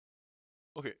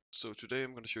Okay, so today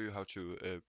I'm going to show you how to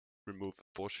remove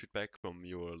force feedback from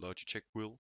your Logitech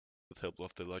wheel with help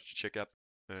of the Logitech app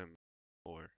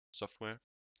or software.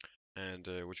 And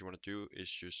what you want to do is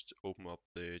just open up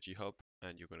the G Hub,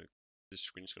 and this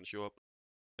screen is going to show up.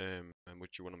 And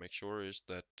what you want to make sure is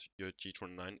that your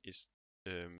G29 is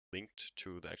linked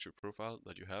to the actual profile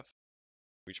that you have,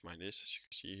 which mine is, as you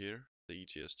can see here, the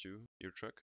ETS2 ear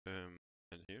truck,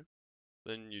 and here.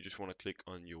 Then you just want to click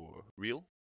on your reel,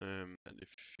 and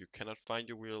if you cannot find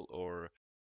your wheel or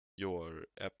your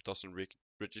app doesn't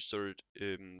register it,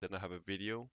 then I have a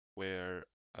video where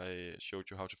I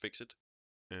showed you how to fix it.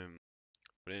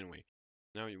 But anyway,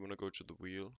 now you want to go to the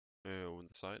wheel on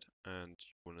the side, and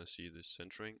you want to see the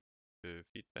centering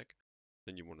feedback.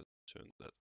 Then you want to turn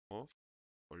that off,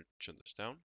 or turn this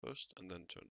down first, and then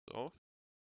turn it off.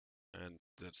 And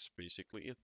that's basically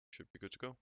it. Should be good to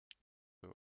go.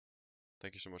 So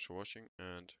thank you so much for watching,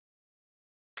 and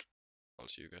I'll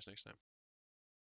see you guys next time.